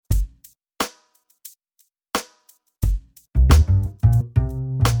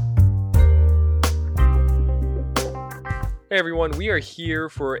Hey everyone, we are here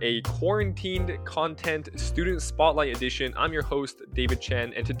for a quarantined content student spotlight edition. I'm your host, David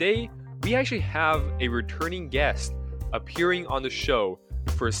Chen, and today we actually have a returning guest appearing on the show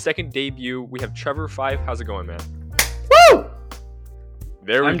for a second debut. We have Trevor Five. How's it going, man? Woo!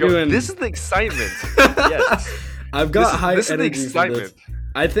 There we go. This is the excitement. Yes. I've got high this energy is the for this. excitement.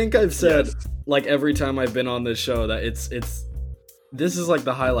 I think I've said Yes. like every time I've been on this show that this is like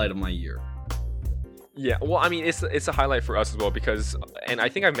the highlight of my year. Yeah, well, I mean, it's a highlight for us as well because, and I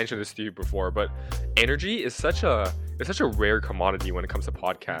think I've mentioned this to you before, but energy is such a rare commodity when it comes to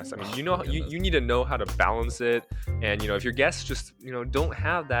podcasts. I mean, you need to know how to balance it, and if your guests just don't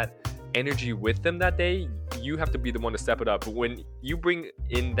have that energy with them that day, you have to be the one to step it up. But when you bring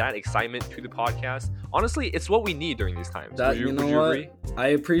in that excitement to the podcast, honestly, it's what we need during these times. That Would you what? agree? I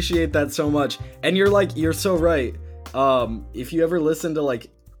appreciate that so much, and you're so right. If you ever listen to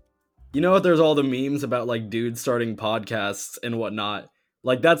like. There's all the memes about like dudes starting podcasts and whatnot.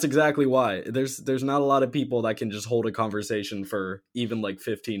 Like that's exactly why. There's not a lot of people that can just hold a conversation for even like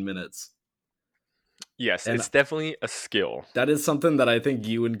 15 minutes. Yes, And it's definitely a skill. that is something that I think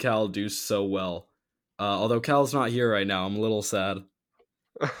you and Cal do so well. Although Cal's not here right now, I'm a little sad.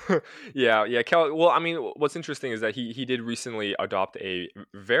 Yeah, Cal. Well, I mean, what's interesting is that he did recently adopt a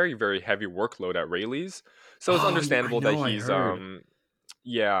very, very heavy workload at Rayleigh's, so it's Oh, understandable I know, that I he's heard.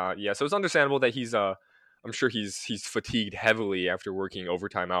 yeah. So it's understandable that he's I'm sure he's fatigued heavily after working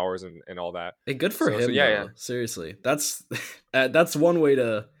overtime hours and all that. Hey, good for So him yeah. though. Seriously, that's that's one way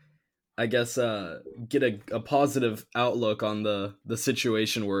to, I guess, get a positive outlook on the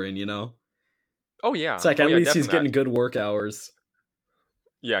situation we're in. It's like Oh at yeah, least he's definitely. getting good work hours.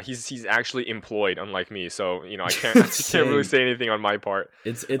 Yeah, he's actually employed, unlike me. So I can't I can't really Same. say anything on my part.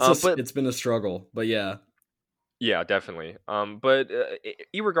 But It's been a struggle, but yeah. yeah, definitely. But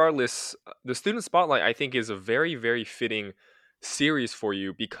irregardless, the student spotlight I think is a very, very fitting series for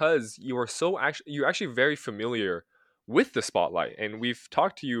you because you're actually very familiar with the spotlight, and we've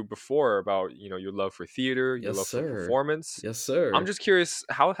talked to you before about your love for theater, your Yes, love for sir. performance. Yes, I'm sir. just curious,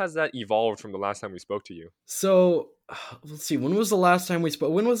 how has that evolved from the last time we spoke to you? So, let's see. When was the last time we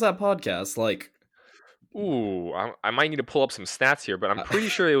spoke? When was that podcast? Like, Ooh, I might need to pull up some stats here, but I'm I, pretty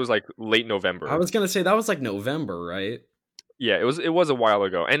sure it was like late I November. was gonna say that was like November, right? Yeah, it was a while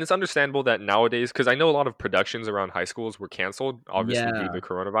ago, and it's understandable that nowadays, because I know a lot of productions around high schools were canceled, obviously due to Yeah. the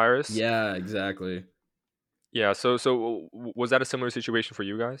coronavirus. Yeah, exactly. Yeah, so was that a similar situation for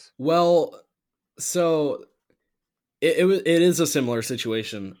you guys? Well, so it is a similar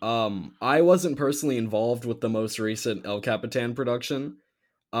situation. I wasn't personally involved with the most recent El Capitan production.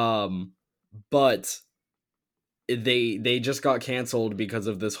 Um, but they just got canceled because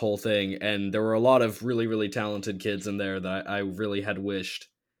of this whole thing, and there were a lot of really, really talented kids in there that I really had wished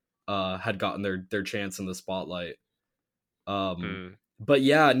had gotten their chance in the spotlight. Um, Mm, but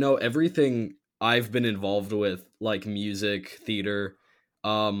yeah, no, everything I've been involved with, like music, theater,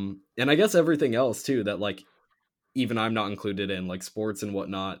 and I guess everything else too, that like even I'm not included in, like sports and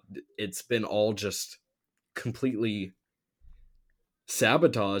whatnot, it's been all just completely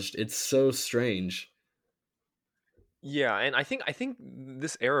sabotaged. It's so strange. yeah, and I think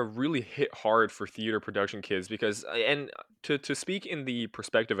this era really hit hard for theater production kids because and to speak in the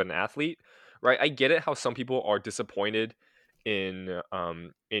perspective of an athlete, right? I get it how some people are disappointed in the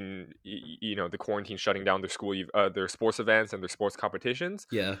quarantine shutting down their their sports events and their sports competitions,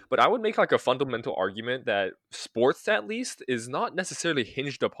 Yeah. but I would make like a fundamental argument that sports at least is not necessarily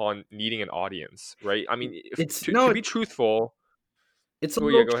hinged upon needing an audience, right? I mean, if, It's to no, be truthful. it's a Oh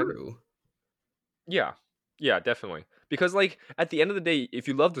yeah, little go ahead. true. Yeah. Yeah, definitely. Because like at the end of the day, if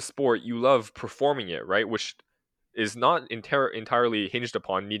you love the sport, you love performing it, right? Which is not entirely hinged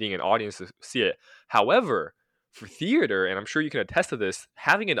upon needing an audience to see it. However, for theater, and I'm sure you can attest to this,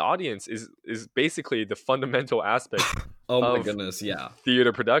 having an audience is basically the fundamental aspect Oh my of goodness, yeah.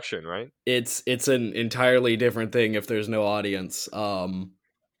 theater production, right? It's an entirely different thing if there's no audience. I'd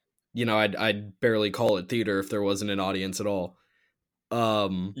barely call it theater if there wasn't an audience at all.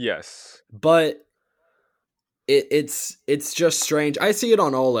 Yes. But it's just strange. I see it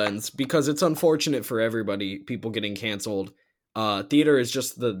on all ends because it's unfortunate for everybody, people getting canceled. Theater is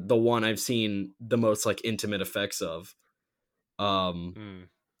just the one I've seen the most like intimate effects of. Um Mm.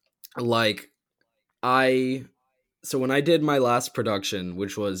 like I so when I did my last production,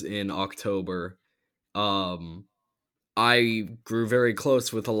 which was in October, um I grew very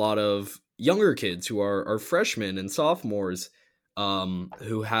close with a lot of younger kids who are freshmen and sophomores,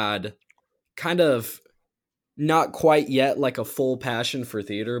 who had kind of not quite yet like a full passion for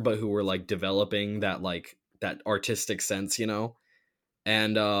theater, but who were like developing that artistic sense.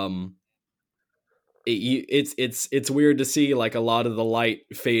 And it's weird to see like a lot of the light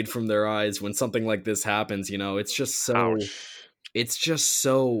fade from their eyes when something like this happens. You know, Ouch. it's just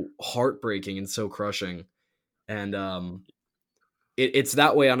so heartbreaking and so crushing, and it's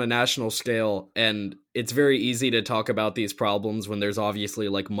that way on a national scale, and it's very easy to talk about these problems when there's obviously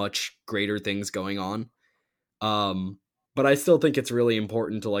like much greater things going on. Um, but I still think it's really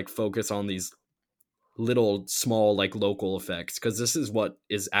important to like focus on these little small like local effects because this is what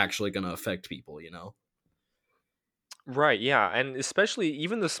is actually going to affect people, you know. Right, yeah, and especially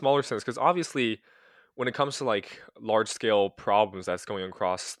even the smaller sense, because obviously, when it comes to like large scale problems that's going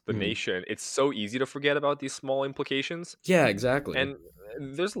across the Mhm. nation, it's so easy to forget about these small implications. Yeah, exactly. And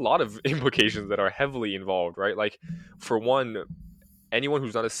there's a lot of implications that are heavily involved, right? Like, for one, anyone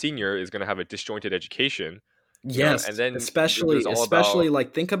who's not a senior is going to have a disjointed education, and Yes, then there's all especially about,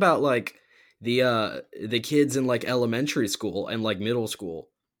 like think about like the kids in like elementary school and like middle school.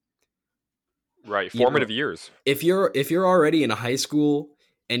 right, You know, formative years. if you're already in high school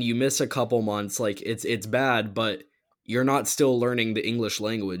and you miss a couple months, like it's bad, but you're not still learning the English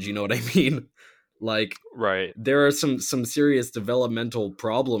language, you know what I mean? Like Right. there are some serious developmental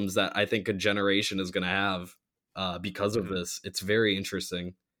problems that I think a generation is going to have because of Hmm. this. It's very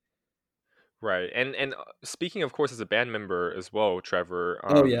interesting. Right. And speaking, of course, as a band member as well, Trevor,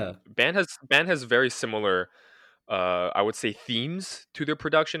 Oh yeah. band has very similar, I would say, themes to their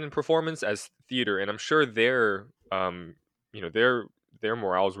production and performance as theater, and I'm sure you know, their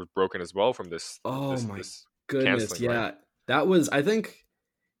morals were broken as well from Oh my this goodness, canceling, right? yeah. That was I think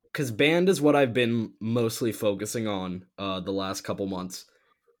cuz band is what I've been mostly focusing on the last couple months,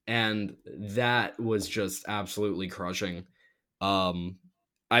 and that was just absolutely crushing. Um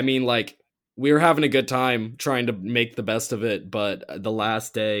I mean like we were having a good time trying to make the best of it, but the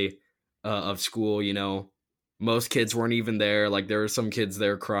last day of school, you know, most kids weren't even there. Like there were some kids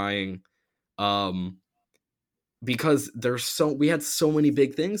there crying um because we had so many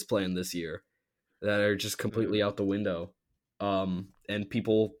big things planned this year that are just completely Hmm. out the window. And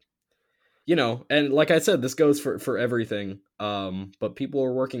people, you know, and like I said, this goes for everything. But people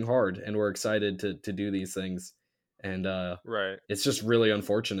are working hard and we're excited to do these things. And Right. it's just really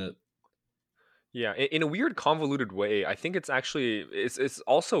unfortunate. Yeah. In a weird, convoluted way, I think it's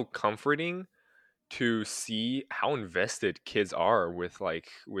also comforting to see how invested kids are with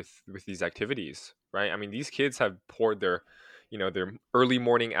with these activities, right? I mean, these kids have poured their early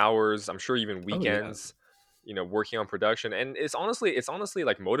morning hours, I'm sure even Oh yeah. weekends, working on production, and it's honestly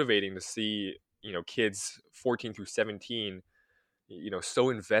like motivating to see, kids 14 through 17, so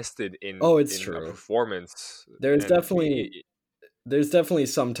invested Oh, it's in a true. performance. There's And to definitely me, there's definitely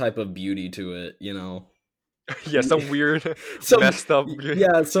some type of beauty to it, you know. yeah, some weird Some messed up.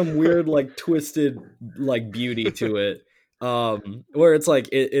 yeah, some weird like twisted like beauty to it, where it's like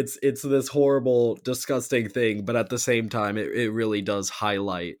it's this horrible disgusting thing, but at the same time it really does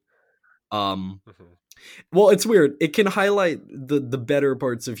highlight um Mhm. well, it's weird, it can highlight the better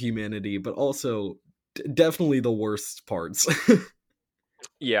parts of humanity, but also definitely the worst parts.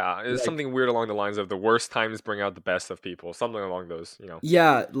 Yeah, it's Like something weird along the lines of the worst times bring out the best of people, something along those.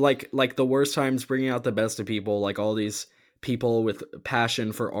 yeah, like the worst times bringing out the best of people, like all these people with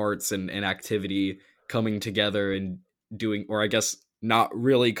passion for arts and activity coming together and doing, or I guess not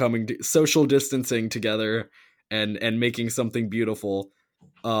really coming to social distancing together and making something beautiful.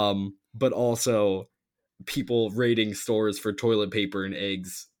 But also people raiding stores for toilet paper and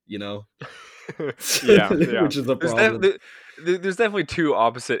eggs, you know, Yeah, yeah. which is a There's problem definitely there's definitely two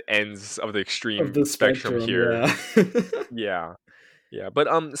opposite ends of the of extreme the spectrum spectrum. here. Yeah. Yeah. Yeah,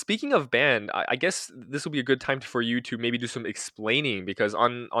 but speaking of band, I guess this will be a good time for you to maybe do some explaining, because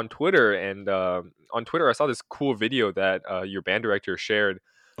on Twitter and on Twitter I saw this cool video that your band director shared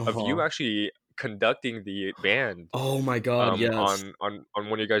of you Uh-huh. actually conducting the band Oh my god, yes. on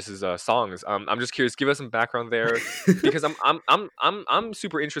one of your guys' songs. I'm just curious, give us some background there, because I'm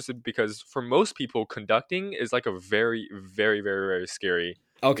super interested, because for most people conducting is like a very very very very scary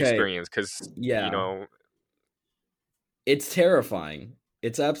Okay, experience, because yeah. It's terrifying.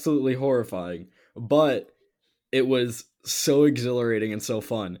 It's absolutely horrifying, but it was so exhilarating and so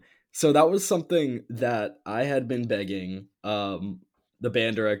fun. So that was something that I had been begging the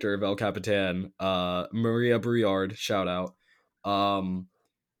band director of El Capitan, Maria Briard, shout out. Um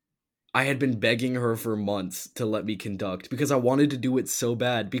I had been begging her for months to let me conduct because I wanted to do it so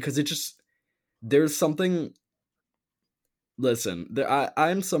bad because it just there's something. Listen,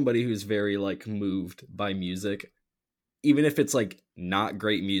 I'm somebody who's very like moved by music, even if it's like not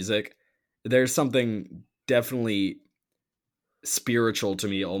great music. There's something definitely spiritual to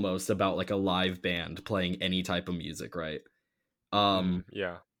me almost about like a live band playing any type of music, right? Um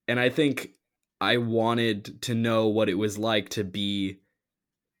Yeah. and I think I wanted to know what it was like to be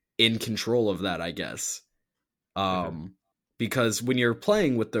in control of that, I guess. Hmm. Because when you're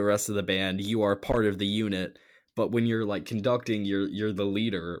playing with the rest of the band, you are part of the unit, but when you're like conducting, you're the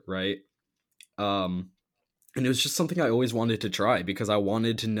leader, right? Um, and it was just something I always wanted to try because I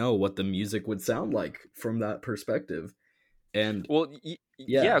wanted to know what the music would sound like from that perspective. And Well, yeah,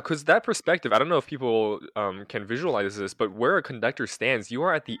 yeah, because that perspective, I don't know if people can visualize this, but where a conductor stands, you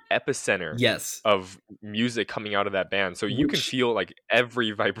are at the epicenter yes, of music coming out of that band, so you can which feel like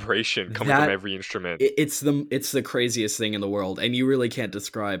every vibration coming from that every instrument. it's the craziest thing in the world, and you really can't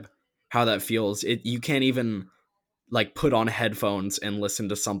describe how that feels. You can't even like put on headphones and listen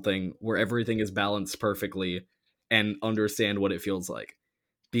to something where everything is balanced perfectly and understand what it feels like,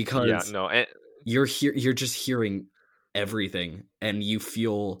 Yeah, because no, and you're just hearing everything and you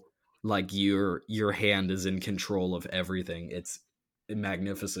feel like your hand is in control of everything. It's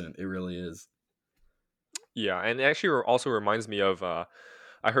magnificent, it really is. yeah, and it actually also reminds me of I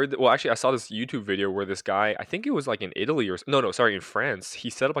heard that, well, actually, I saw this YouTube video where this guy, I think it was like in Italy or no, sorry, in France, he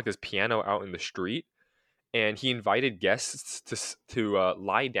set up like this piano out in the street, and he invited guests to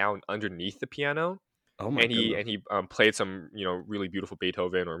lie down underneath the piano, Oh my and he goodness. and he played some really beautiful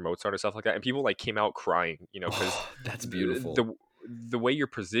Beethoven or Mozart or stuff like that, and people like came out crying, because Oh, that's the, beautiful. the the way you're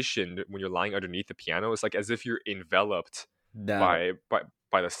positioned when you're lying underneath the piano is like as if you're enveloped That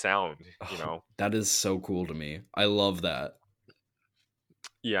by the sound, you oh, know. that is so cool to me. I love that.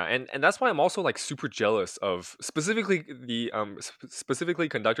 Yeah, and that's why I'm also like super jealous of specifically specifically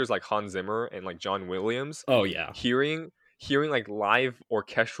conductors like Hans Zimmer and like John Williams, Oh yeah. hearing like live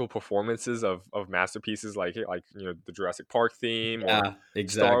orchestral performances of masterpieces like the Jurassic Park theme or Yeah,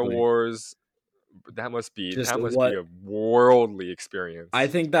 Star exactly. Wars. Just That must be what a worldly I experience.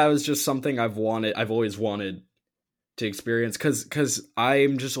 think that was just something I've always wanted to experience, cuz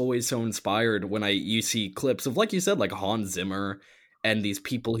I'm just always so inspired when I you see clips of, like you said, like Hans Zimmer and these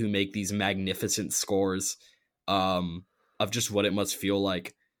people who make these magnificent scores, um of just what it must feel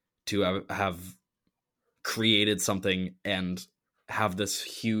like to have created something and have this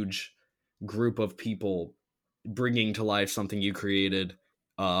huge group of people bringing to life something you created.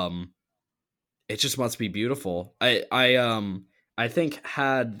 um it just must be beautiful. I think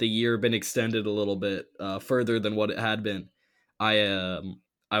had the year been extended a little bit further than what it had been, I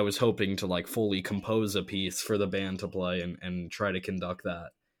I was hoping to like fully compose a piece for the band to play and try to conduct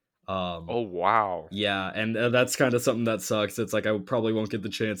that. Um, Oh wow. yeah, and that's kind of something that sucks. It's like I probably won't get the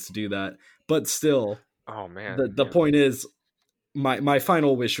chance to do that, but still, Oh man, the yeah. point is, my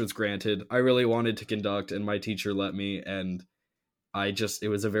final wish was granted. I really wanted to conduct, and my teacher let me, and it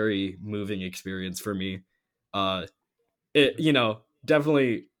was a very moving experience for me. Uh, it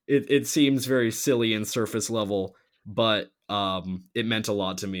definitely it seems very silly and surface level, but it meant a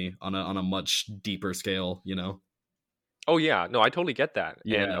lot to me on a much deeper scale. Oh yeah, no, I totally get that.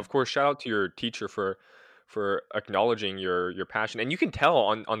 And Yeah. of course, shout out to your teacher for acknowledging your passion. And you can tell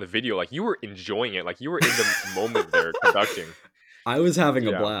on the video like you were enjoying it, like you were in the moment there conducting. I was having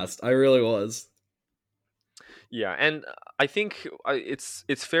a Yeah. blast. I really was. Yeah, and I think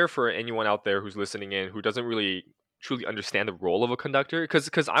it's fair for anyone out there who's listening in who doesn't really truly understand the role of a conductor,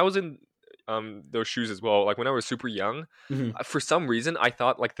 because I was in those shoes as well. Like when I was super young, Mhm. for some reason I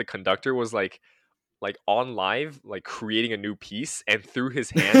thought like the conductor was like on live like creating a new piece, and through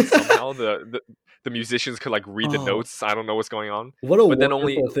his hands somehow the musicians could like read the Oh, notes. I don't know what's going on, what a but then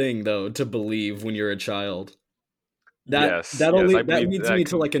only wonderful thing though to believe when you're a child. That yes, that yes, I only that believe leads me that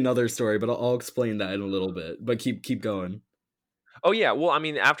to can. like another story, but I'll explain that in a little bit. But keep going. Oh yeah, well, I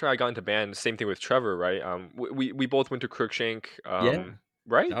mean, after I got into band, same thing with Trevor, right? We both went to Crookshank, Yeah,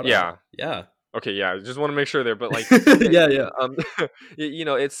 right? shout out. Yeah. Yeah. Okay, yeah. Just want to make sure there, but like, yeah, Yeah, yeah. um,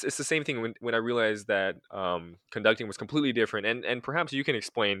 it's the same thing when I realized that conducting was completely different, and perhaps you can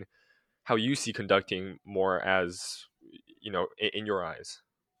explain how you see conducting more as in your eyes.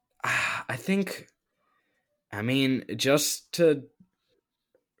 I think, I mean, just to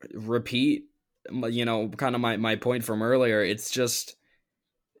repeat, kind of my point from earlier, it's just,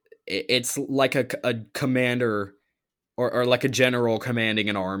 it's like a commander, or like a general commanding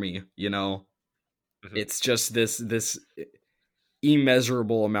an army, Hmm. It's just this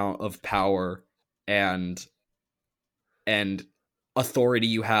immeasurable amount of power and and authority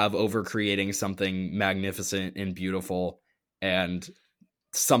you have over creating something magnificent and beautiful, and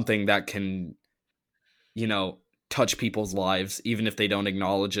something that can, you know, touch people's lives even if they don't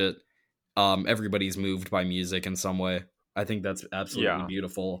acknowledge it. Everybody's moved by music in some way. I think that's absolutely Yeah.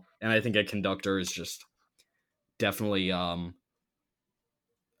 beautiful, and I think a conductor is just definitely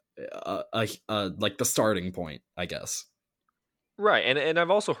like the starting point, I guess. Right, and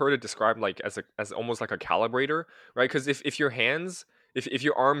I've also heard it described like as almost like a calibrator, right? Because if your hands, if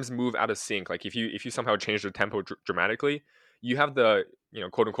your arms move out of sync, like if you somehow change the tempo dramatically, you have the,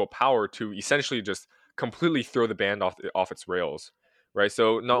 quote unquote, power to essentially just completely throw the band off its rails, right?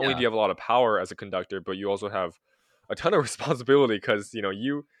 So not only do Yeah. you have a lot of power as a conductor, but you also have a ton of responsibility because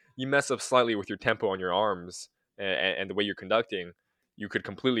you mess up slightly with your tempo on your arms and the way you're conducting, you could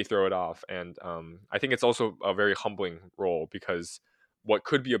completely throw it off. And I think it's also a very humbling role because what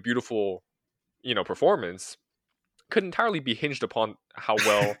could be a beautiful, performance could entirely be hinged upon how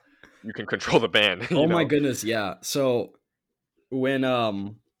well you can control the band. Oh my goodness, yeah. So when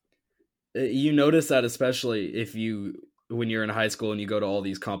you notice that, especially if you when you're in high school and you go to all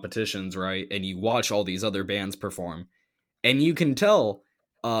these competitions, right? And you watch all these other bands perform, and you can tell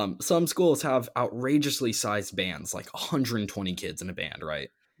some schools have outrageously sized bands, like 120 kids in a band, right?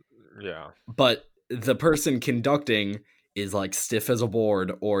 Yeah. But the person conducting is like stiff as a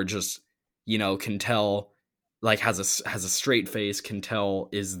board, or just, can tell, like has a straight face, can tell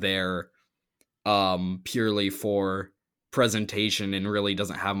is there purely for presentation and really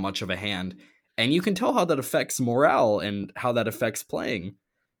doesn't have much of a hand. And you can tell how that affects morale and how that affects playing.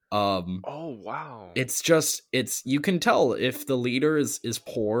 um Oh wow. it's you can tell if the leader is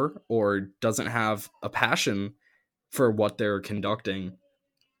poor or doesn't have a passion for what they're conducting.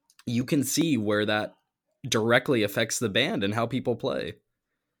 You can see where that directly affects the band and how people play.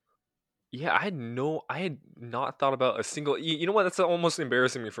 Yeah, I had not thought about a single. You know what? That's almost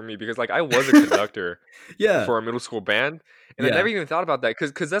embarrassing me for me because like I was a conductor Yeah, for a middle school band, and I yeah, never even thought about that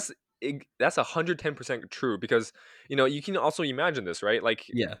because that's 110% true because you can also imagine this, right? Like,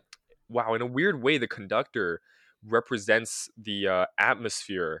 yeah. wow, in a weird way, the conductor represents the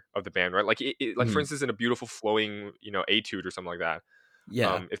atmosphere of the band, right? Like, like for Mhm. instance, in a beautiful flowing, etude or something like that.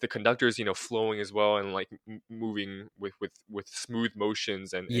 Yeah, If the conductor is flowing as well and like moving with smooth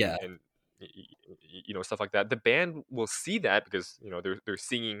motions yeah, and stuff like that, the band will see that because they're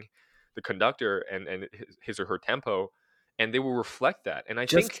singing the conductor and his or her tempo, and they will reflect that. And I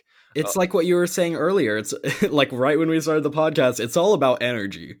just think, uh, it's like what you were saying earlier. It's like right when we started the podcast, it's all about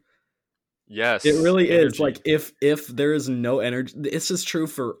energy. It yes, really is. energy. Like if there is no energy, it's just true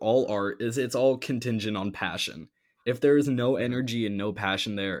for all art, is it's all contingent on passion. If there is no Mhm. energy and no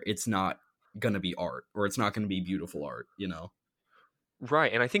passion there, it's not going to be art, or it's not going to be beautiful art.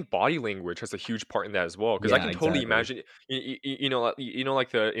 Right, and I think body language has a huge part in that as well. Because I Yeah, can totally exactly. imagine,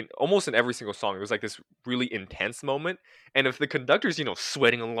 like almost in every single song, there's like this really intense moment, and if the conductor's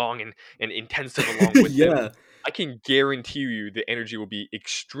sweating along and intensive along with him, Yeah. I can guarantee you the energy will be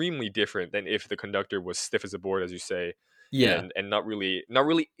extremely different than if the conductor was stiff as a board, as you say, Yeah. and not really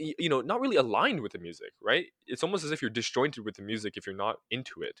aligned with the music. Right? It's almost as if you're disjointed with the music if you're not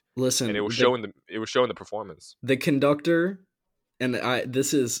into it, and Listen, it will show in the performance. the conductor, and I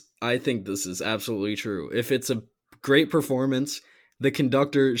think this is absolutely true. If it's a great performance, the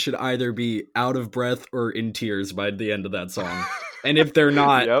conductor should either be out of breath or in tears by the end of that song. And if they're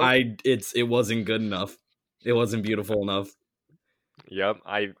not, Yep. it wasn't good enough. It wasn't beautiful enough. Yep,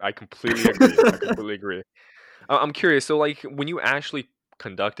 I completely agree. I completely agree. I'm curious. So, like, when you actually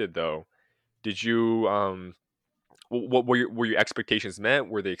conducted, though, did you what were your expectations met?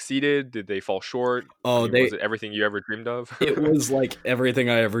 Were they exceeded? Did they fall short? I Oh, mean, was it everything you ever dreamed of? it was like everything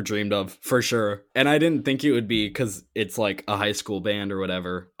I ever dreamed of, for sure. And I didn't think it would be, because it's like a high school band or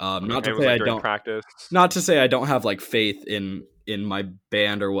whatever. And it was like during practice. Not to say I don't have like faith in my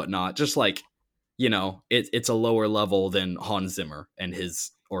band or whatnot. Just like, it's a lower level than Hans Zimmer and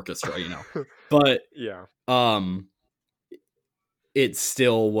his orchestra. But Yeah. um it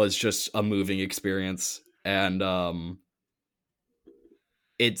still was just a moving experience. And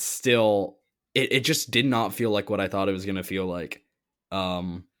it still it just did not feel like what I thought it was gonna feel like.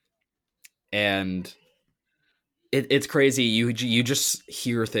 um and it's crazy. You just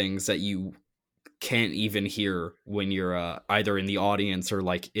hear things that you can't even hear when you're either in the audience or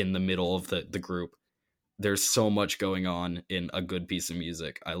like in the middle of the group. There's so much going on in a good piece of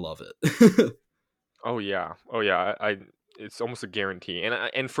music. I love it. Oh yeah. Oh yeah. It's almost a guarantee.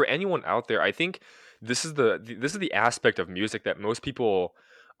 And for anyone out there, I think this is the aspect of music that most people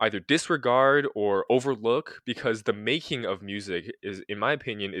either disregard or overlook because the making of music is, in my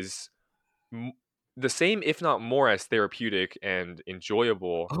opinion, is m- the same, if not more, as therapeutic and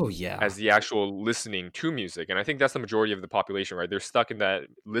enjoyable Oh yeah. as the actual listening to music. And I think that's the majority of the population, right? They're stuck in that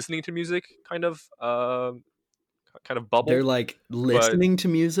listening to music kind of They're bubble. like But listening to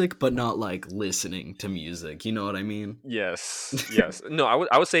music, but not like listening to music. You know what I mean? yes, yes, no,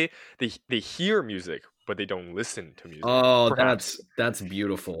 I would say they hear music, but they don't listen to music. Oh, Perhaps, that's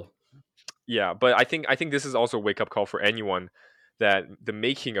beautiful. yeah. But I think this is also a wake up call for anyone that the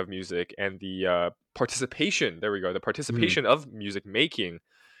making of music and the participation, there we go, the Mhm. participation of music making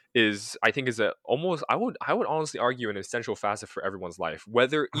is, I think, is a almost, I would honestly argue, an essential facet for everyone's life,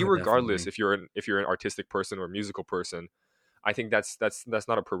 whether Oh, irregardless definitely. if you're an artistic person or a musical person. I think that's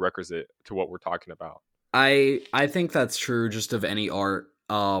not a prerequisite to what we're talking about. I think that's true just of any art.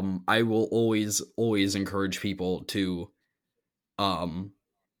 I will always encourage people to um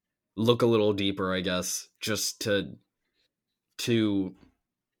look a little deeper, I guess, just to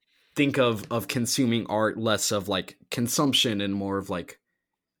think of consuming art less of like consumption and more of like,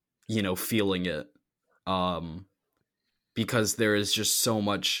 feeling it. Um because there is just so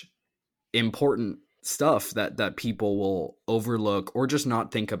much important stuff that people will overlook or just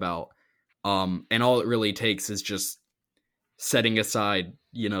not think about. And all it really takes is just setting aside,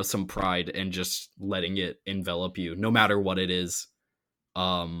 some pride and just letting it envelop you no matter what it is.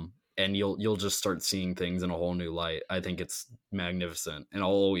 And you'll just start seeing things in a whole new light. I think it's magnificent, and I'll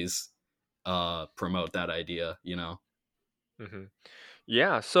always promote that idea. Hmm.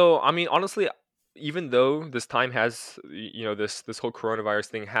 Yeah. So I mean, honestly, even though this time has, this whole coronavirus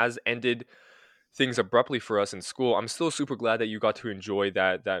thing has ended things abruptly for us in school, I'm still super glad that you got to enjoy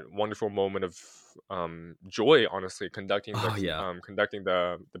that wonderful moment of joy. Honestly, Oh yeah, conducting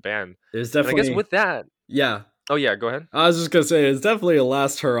the band, it was and I guess definitely. with that, Yeah, oh yeah, go ahead. I was just gonna say it's definitely a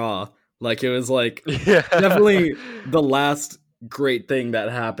last hurrah. Like it was like Yeah. definitely the last great thing that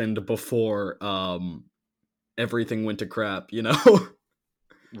happened before everything went to crap.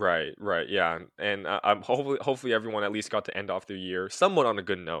 Right, right, yeah, and hopefully everyone at least got to end off their year somewhat on a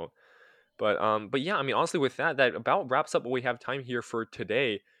good note. But yeah, I mean, honestly, with that, that about wraps up what we have time here for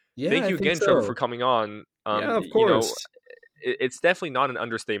today. Yeah, Thank I you think again, Trevor, for so. coming on. Yeah, of course. It's definitely not an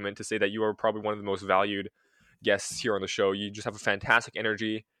understatement to say that you are probably one of the most valued guests here on the show. You just have a fantastic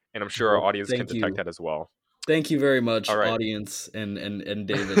energy, and I'm sure our Well, audience can thank detect you. that as well. Thank you very All much, right. audience and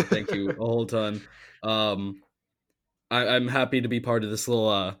David. Thank you a whole ton. Um I'm happy to be part of this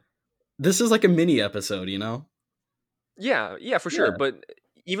little this is like a mini episode. Yeah, yeah, for sure. Yeah. But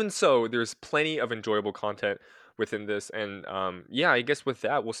even so, there's plenty of enjoyable content within this. And yeah, I guess with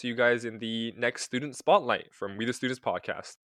that, we'll see you guys in the next student spotlight from We the Students podcast.